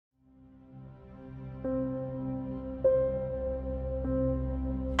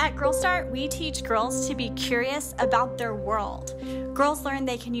At Girlstart, we teach girls to be curious about their world. Girls learn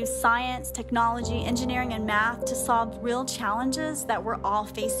they can use science, technology, engineering, and math to solve real challenges that we're all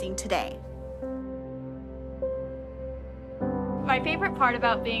facing today. My favorite part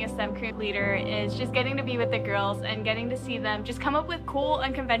about being a STEM crew leader is just getting to be with the girls and getting to see them just come up with cool,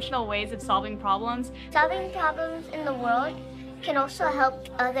 unconventional ways of solving problems. Solving problems in the world can also help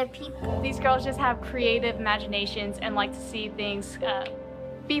other people. These girls just have creative imaginations and like to see things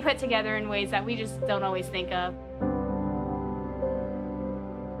be put together in ways that we just don't always think of.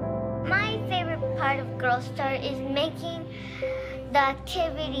 My favorite part of Girlstart is making the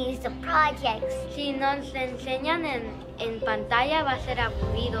activities, the projects. Si nos enseñan en pantalla va a ser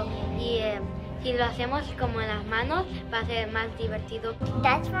aburrido y si lo hacemos como en las manos va a ser más divertido.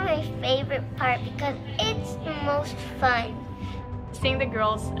 That's my favorite part because it's the most fun. Seeing the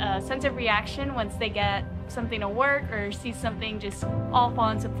girls' sense of reaction once they get something to work or see something just all fall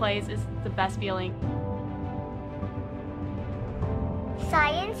into place is the best feeling.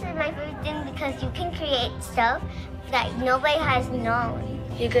 Science is my favorite thing because you can create stuff that nobody has known.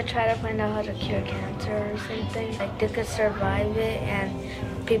 You could try to find out how to cure cancer or something. Like they could survive it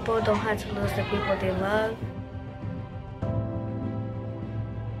and people don't have to lose the people they love.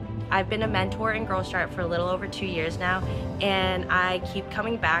 I've been a mentor in Girlstart for a little over 2 years now, and I keep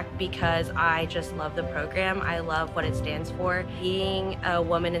coming back because I just love the program. I love what it stands for. Being a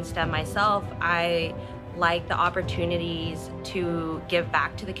woman in STEM myself, I like the opportunities to give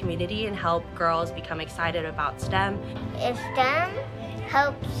back to the community and help girls become excited about STEM. If STEM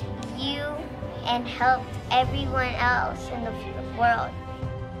helps you and helps everyone else in the world.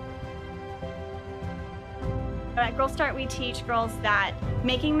 At Girlstart, we teach girls that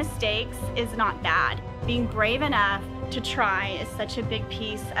making mistakes is not bad. Being brave enough to try is such a big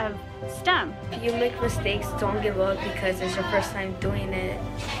piece of STEM. If you make mistakes, don't give up because it's your first time doing it.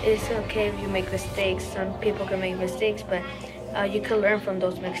 It's okay if you make mistakes. Some people can make mistakes, but you can learn from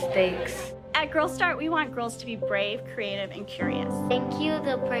those mistakes. At Girlstart, we want girls to be brave, creative, and curious. Thank you,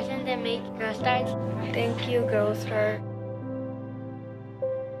 the person that made Girlstart. Thank you, Girlstart.